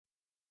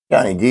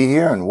Johnny D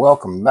here, and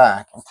welcome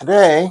back. And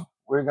today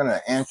we're going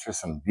to answer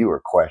some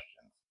viewer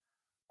questions.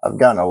 I've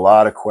gotten a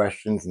lot of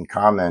questions and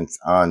comments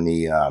on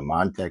the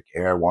MONTECH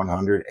Air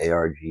 100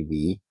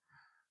 ARGB.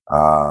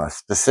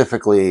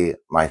 Specifically,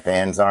 my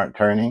fans aren't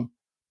turning.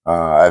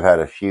 I've had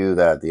a few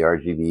that the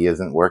RGB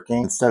isn't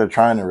working. Instead of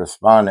trying to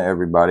respond to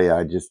everybody,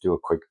 I just do a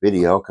quick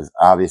video because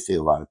obviously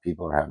a lot of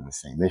people are having the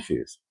same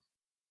issues.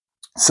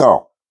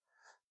 So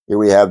here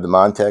we have the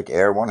MONTECH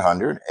Air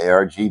 100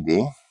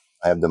 ARGB.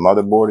 I have the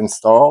motherboard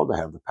installed. I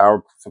have the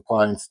power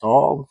supply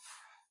installed.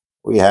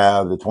 We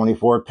have the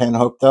 24 pin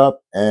hooked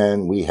up,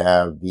 and we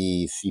have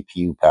the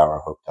CPU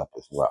power hooked up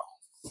as well.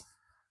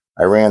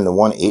 I ran the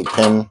 1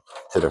 8-pin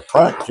to the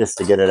front just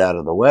to get it out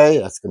of the way.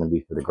 That's going to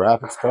be for the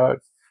graphics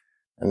card.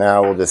 And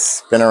now we'll just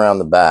spin around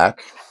the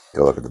back.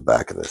 Go look at the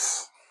back of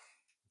this.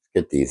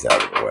 Get these out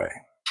of the way.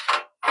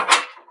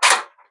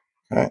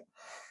 All right.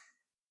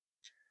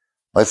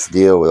 Let's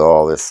deal with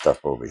all this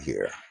stuff over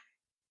here.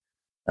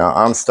 Now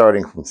I'm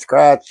starting from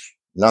scratch.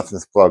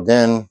 Nothing's plugged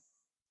in.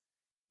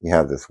 You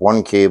have this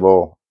one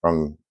cable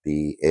from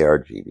the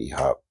ARGB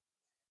Hub.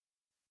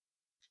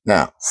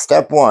 Now,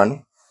 step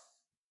one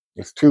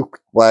is 2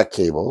 black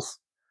cables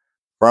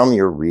from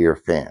your rear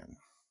fan.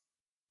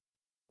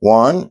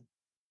 One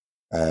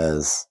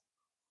as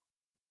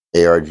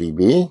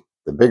ARGB,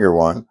 the bigger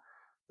one.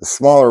 The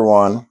smaller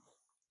one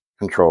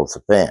controls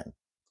the fan.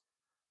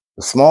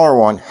 The smaller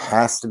one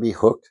has to be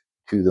hooked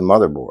to the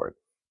motherboard.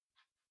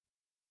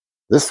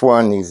 This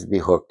one needs to be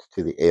hooked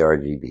to the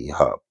ARGB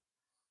Hub,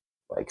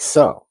 like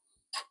so.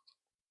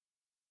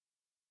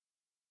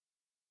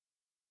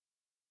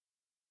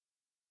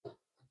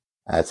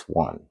 That's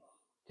one.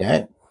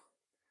 Okay.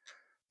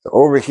 So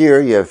over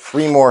here you have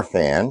 3 more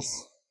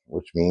fans,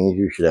 which means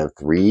you should have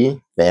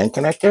 3 fan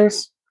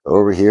connectors.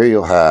 Over here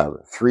you'll have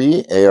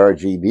 3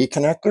 ARGB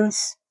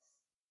connectors,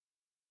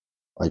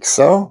 like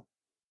so.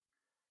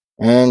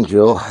 And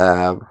you'll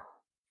have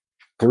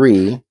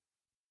 3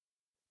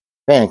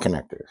 fan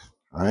connectors.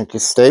 All right,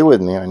 just stay with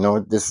me. I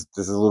know this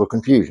is a little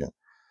confusion.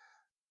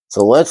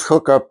 So let's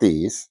hook up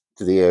these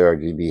to the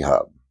ARGB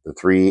Hub, the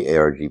 3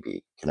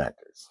 ARGB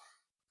connectors.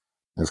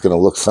 It's going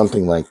to look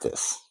something like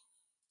this.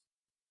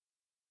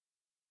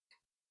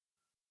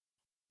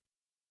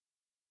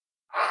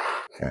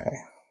 Okay.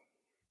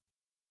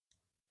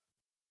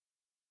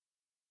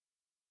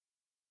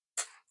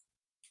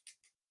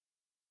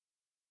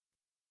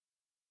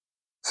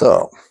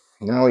 So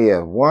now we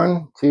have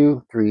 1,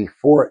 2, 3,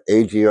 4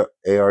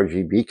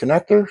 ARGB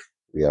connectors.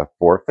 We have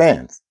 4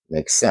 fans.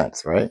 Makes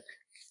sense, right?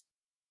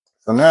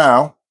 So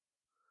now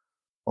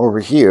over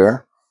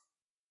here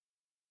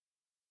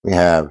we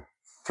have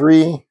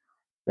 3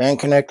 fan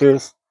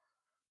connectors.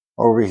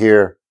 Over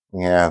here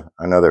we have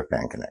another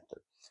fan connector.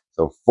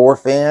 So 4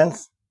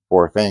 fans,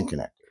 4 fan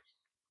connectors.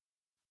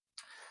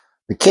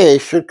 The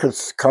case should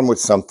come with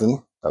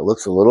something that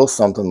looks a little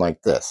something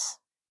like this.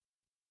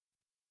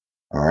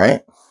 All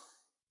right.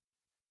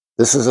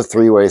 This is a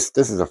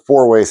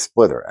 4-way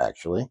splitter,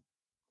 actually.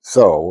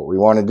 So what we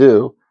want to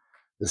do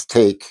is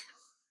take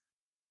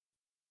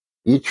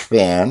each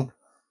fan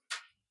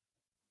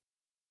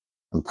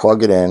and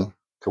plug it in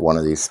to one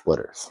of these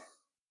splitters.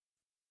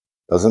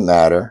 Doesn't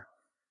matter,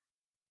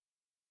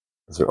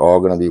 because they're all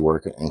going to be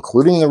working,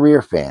 including the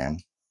rear fan.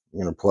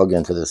 You're going to plug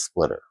into this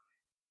splitter.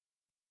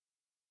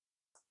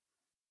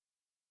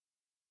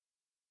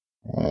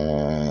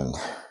 And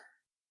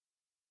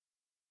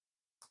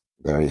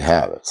there you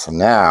have it. So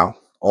now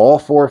all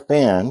 4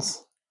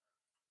 fans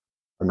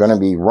are going to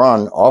be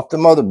run off the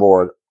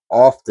motherboard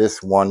off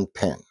this 1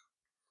 pin.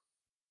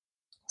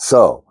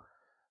 So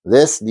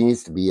this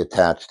needs to be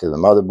attached to the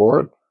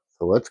motherboard.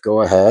 So let's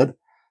go ahead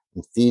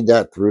and feed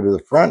that through to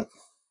the front.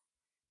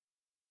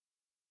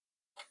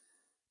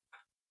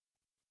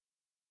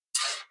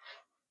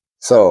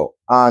 So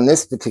on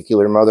this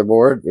particular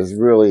motherboard, there's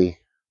really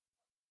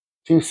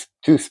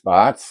two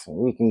spots.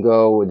 We can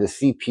go with the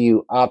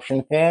CPU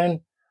option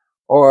fan,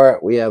 or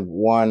we have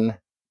 1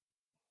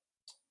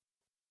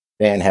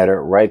 fan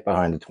header right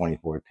behind the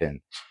 24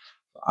 pin.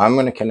 I'm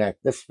going to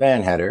connect this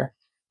fan header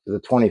to the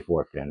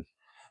 24 pin.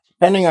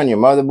 Depending on your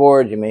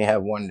motherboard, you may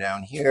have 1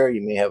 down here,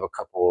 you may have a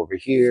couple over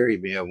here,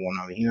 you may have 1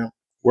 over here,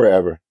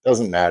 wherever.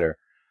 Doesn't matter,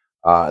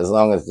 as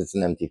long as it's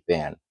an empty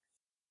fan.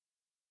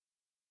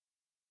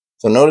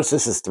 So notice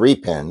this is 3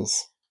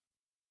 pins,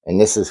 and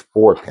this is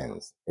 4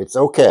 pins. It's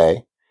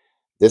okay.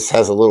 This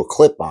has a little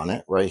clip on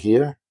it right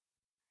here.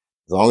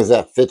 As long as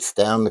that fits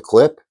down the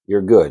clip,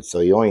 you're good. So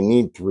you only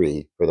need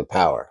 3 for the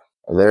power.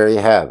 There you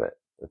have it.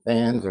 The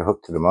fans are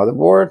hooked to the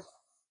motherboard.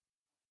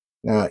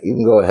 Now you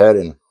can go ahead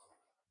and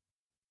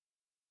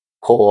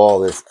pull all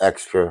this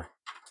extra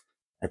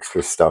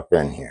stuff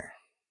in here.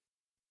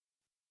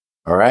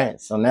 All right,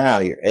 so now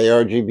your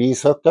ARGB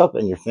is hooked up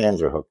and your fans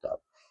are hooked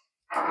up.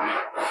 A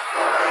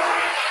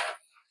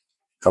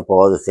couple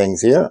other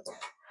things here.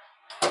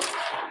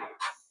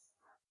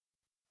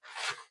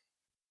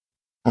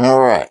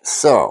 All right,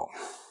 so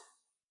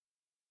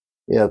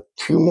we have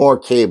 2 more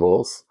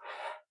cables.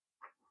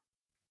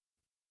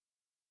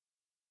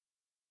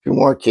 2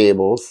 more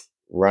cables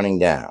running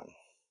down.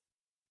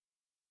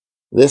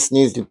 This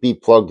needs to be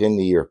plugged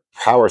into your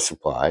power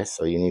supply,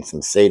 so you need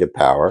some SATA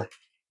power.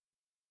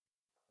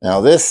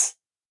 Now this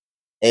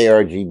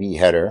ARGB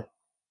header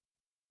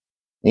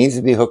needs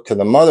to be hooked to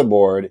the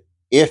motherboard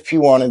if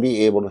you want to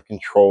be able to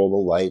control the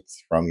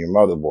lights from your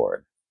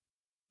motherboard.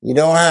 You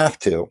don't have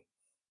to.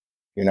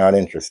 You're not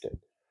interested.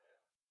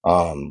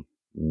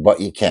 But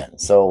you can.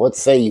 So let's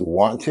say you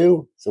want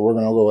to. So we're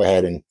going to go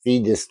ahead and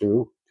feed this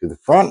through to the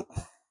front.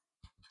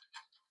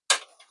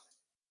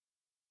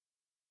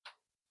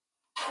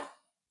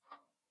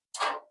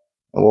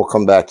 And we'll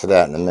come back to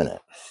that in a minute.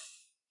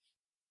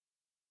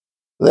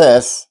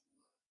 This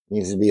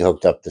needs to be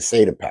hooked up to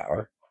SATA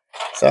power.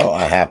 So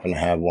I happen to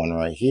have one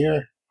right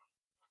here.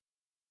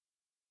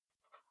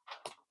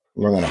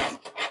 We're going to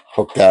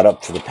hook that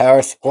up to the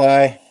power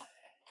supply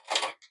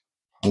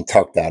and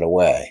tuck that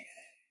away.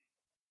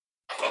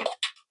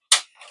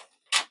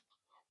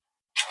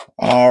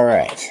 All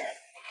right.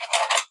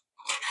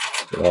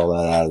 Get all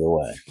that out of the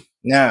way.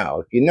 Now,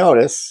 if you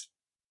notice,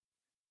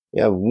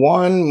 we have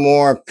one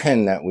more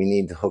pin that we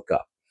need to hook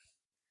up.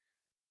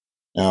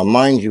 Now,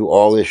 mind you,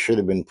 all this should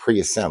have been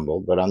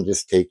pre-assembled, but I'm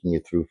just taking you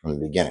through from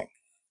the beginning.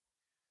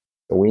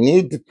 So we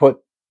need to put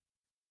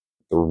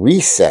the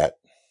reset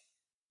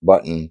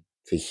button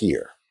to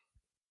here.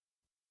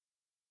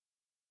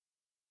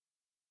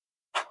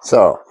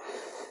 So,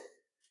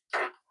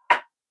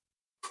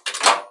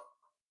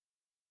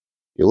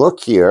 you look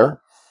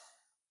here,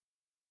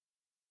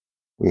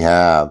 we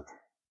have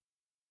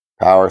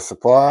power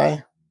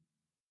supply,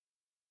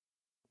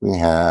 we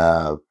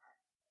have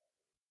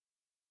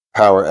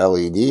power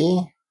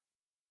LED,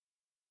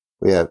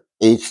 we have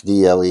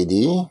HD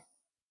LED,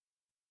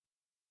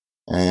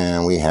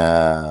 and we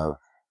have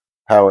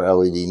power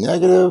LED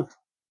negative,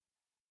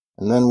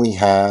 and then we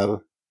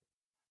have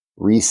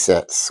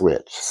reset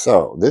switch.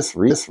 So this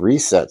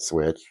reset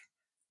switch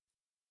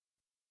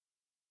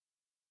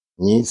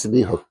needs to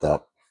be hooked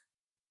up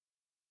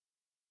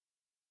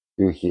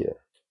through here.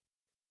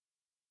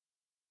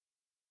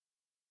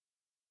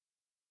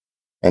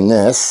 And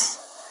this,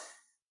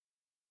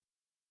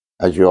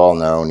 as you all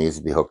know, needs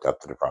to be hooked up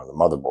to the front of the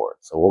motherboard.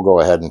 So we'll go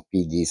ahead and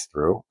feed these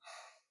through.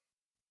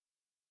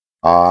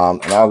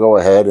 And I'll go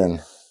ahead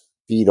and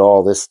feed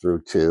all this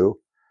through too.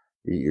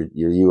 Your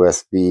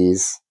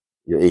USBs,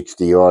 your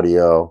HD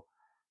audio,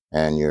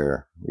 and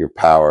your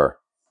power,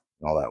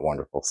 and all that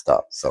wonderful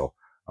stuff. So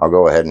I'll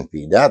go ahead and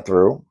feed that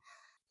through.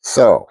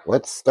 So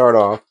let's start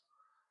off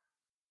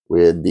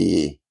with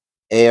the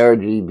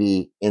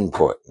ARGB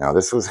input. Now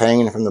this was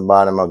hanging from the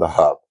bottom of the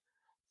hub.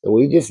 So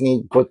we just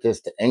need to put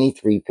this to any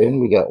 3-pin.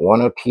 We got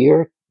one up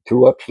here,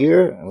 2 up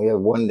here, and we have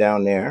 1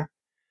 down there.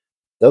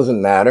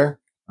 Doesn't matter.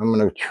 I'm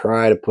going to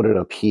try to put it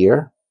up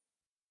here.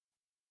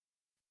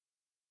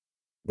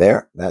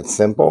 There, that's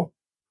simple.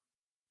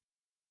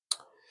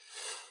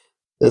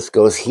 This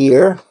goes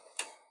here.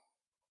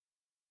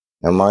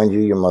 Now mind you,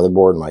 your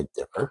motherboard might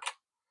differ,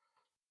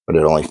 but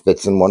it only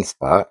fits in one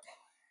spot.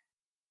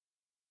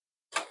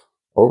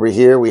 Over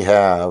here we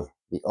have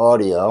the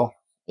audio.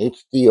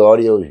 HD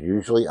audio is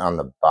usually on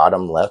the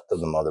bottom left of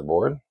the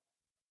motherboard.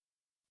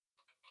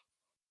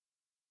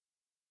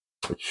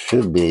 It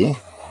should be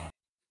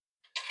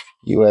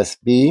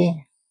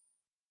USB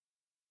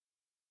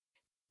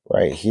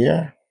right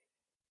here.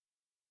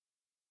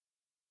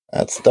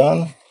 That's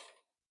done.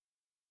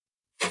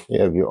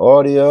 You have your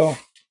audio,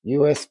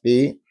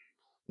 USB.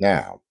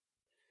 Now,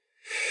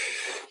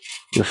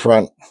 your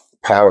front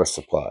power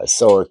supply.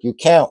 So if you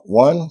count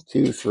 1,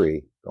 2,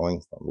 3,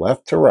 going from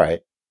left to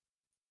right,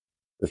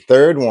 the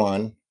third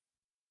one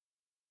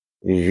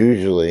is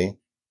usually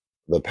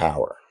the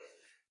power.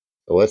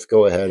 So let's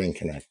go ahead and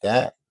connect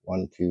that.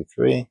 1, 2,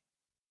 3.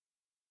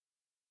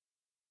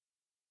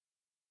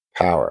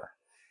 Power.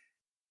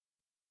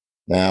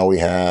 Now we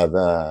have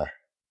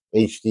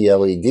HD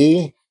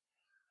LED.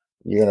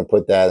 You're going to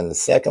put that in the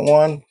second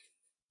one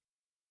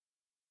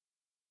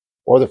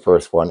or the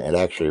first one. It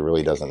actually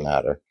really doesn't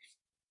matter.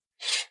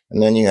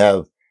 And then you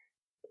have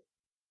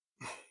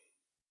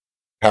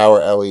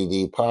power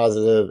LED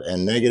positive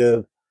and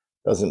negative.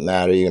 Doesn't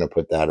matter. You're going to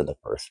put that in the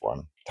first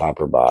one, top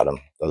or bottom.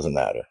 Doesn't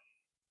matter.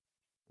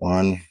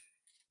 1,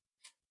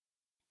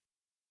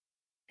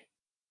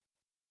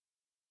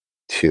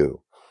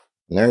 2.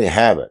 And there you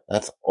have it.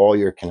 That's all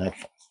your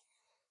connections.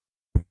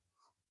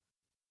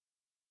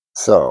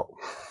 So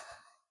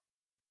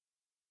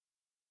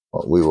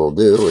what we will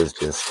do is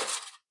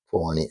just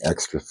pull any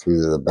extra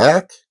through to the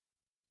back.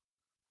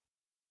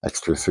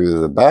 Extra through to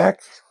the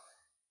back.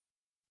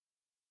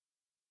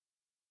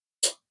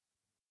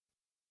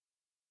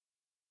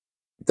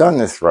 Done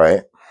this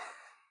right,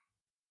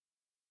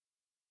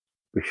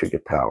 we should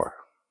get power.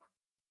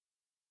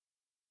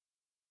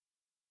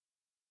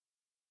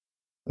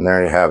 And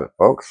there you have it,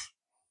 folks.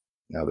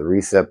 Now the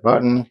reset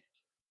button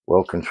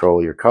will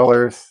control your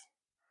colors.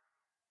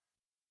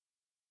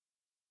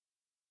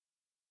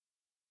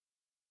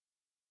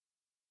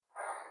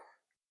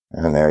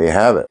 And there you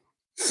have it.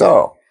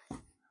 So,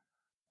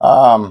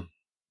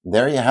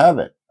 there you have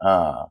it.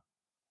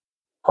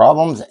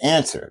 Problems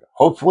answered.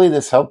 Hopefully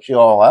this helps you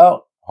all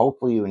out.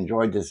 Hopefully you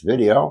enjoyed this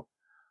video.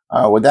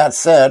 With that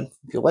said,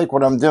 if you like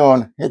what I'm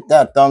doing, hit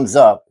that thumbs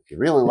up. If you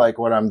really like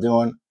what I'm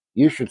doing,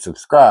 you should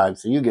subscribe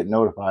so you get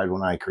notified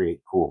when I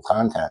create cool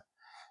content.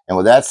 And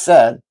with that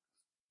said,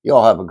 you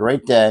all have a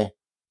great day,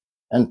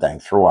 and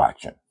thanks for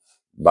watching.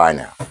 Bye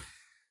now.